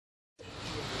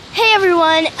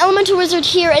everyone, Elemental Wizard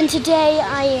here, and today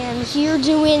I am here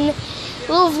doing a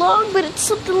little vlog, but it's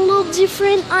something a little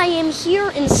different. I am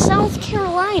here in South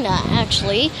Carolina,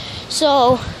 actually.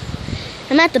 So,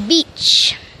 I'm at the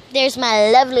beach. There's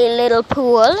my lovely little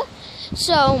pool.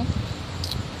 So,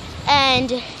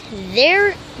 and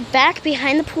there, back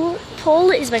behind the pool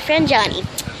is my friend Johnny.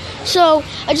 So,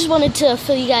 I just wanted to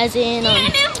fill you guys in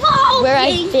on where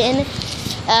I've been.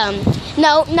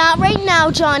 No, not right now,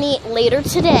 Johnny. Later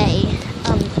today.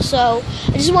 So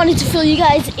I just wanted to fill you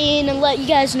guys in and let you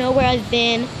guys know where I've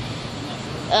been.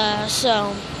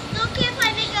 So. Okay, if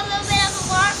I make a little bit of a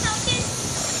water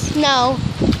fountain? No.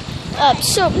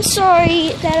 So I'm sorry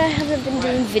that I haven't been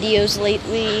doing videos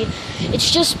lately.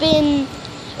 It's just been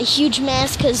a huge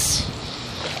mess because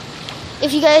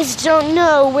if you guys don't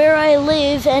know where I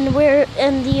live and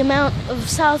the amount of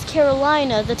South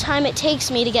Carolina, the time it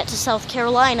takes me to get to South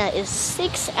Carolina is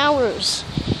 6 hours.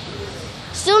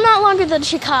 Still not longer than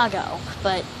Chicago,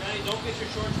 but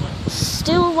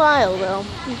still a while though.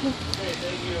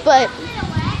 But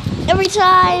every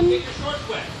time. Sit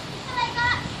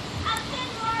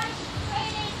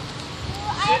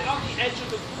on the edge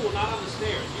of the pool, not on the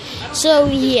stairs. So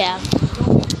yeah.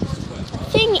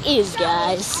 Thing is,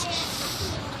 guys,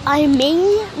 I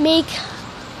may make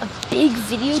a big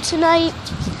video tonight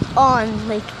on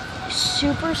like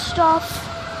super stuff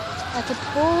at the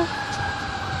pool.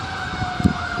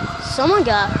 Someone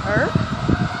got hurt,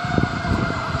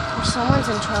 or someone's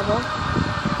in trouble.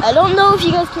 I don't know if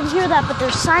you guys can hear that, but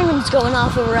there's sirens going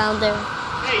off around there.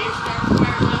 Hey, you're starting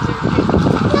fires out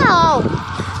there. No.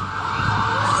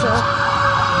 So,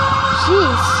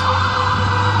 jeez.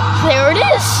 There it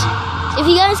is. If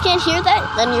you guys can't hear that,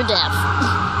 then you're deaf.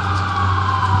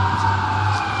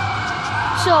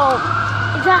 So,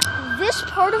 this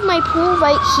part of my pool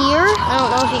right here, I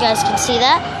don't know if you guys can see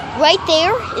that, right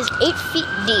there is 8 feet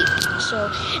deep.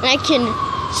 So, and I can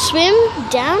swim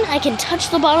down, I can touch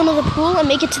the bottom of the pool and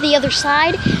make it to the other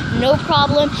side, no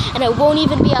problem, and I won't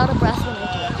even be out of breath when I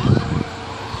do it.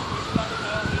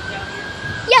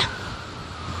 Yeah.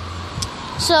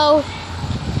 So,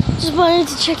 just wanted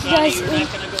to check you guys in. You're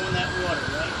not going to go in that water,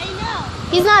 right? I know.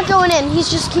 He's not going in, he's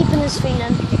just keeping his feet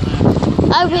in.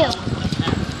 I will.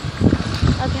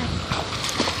 Okay.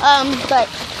 But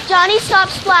Johnny, stop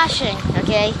splashing,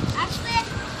 okay? Actually, I'm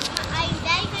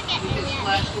not even getting You in can yet.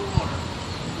 splash the water.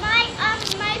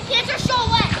 My pants are so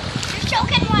wet. They're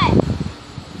soaking wet.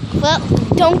 Well,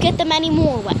 don't get them any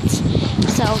more wet.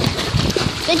 So,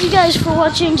 thank you guys for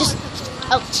watching.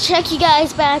 I'll check you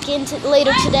guys back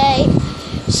later today.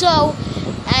 So,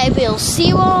 I will see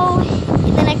you all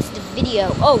in the next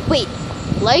video. Oh, wait.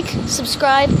 Like,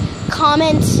 subscribe,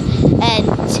 comment, and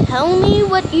tell me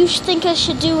what you think I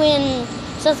should do in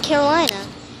South Carolina.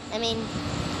 I mean,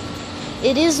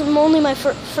 it is only my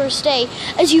first day.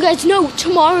 As you guys know,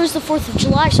 tomorrow is the 4th of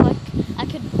July, so I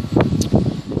could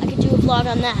do a vlog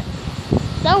on that.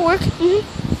 That'll work.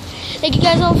 Thank you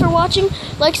guys all for watching.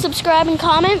 Like, subscribe, and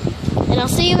comment. And I'll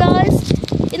see you guys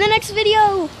in the next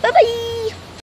video. Bye-bye.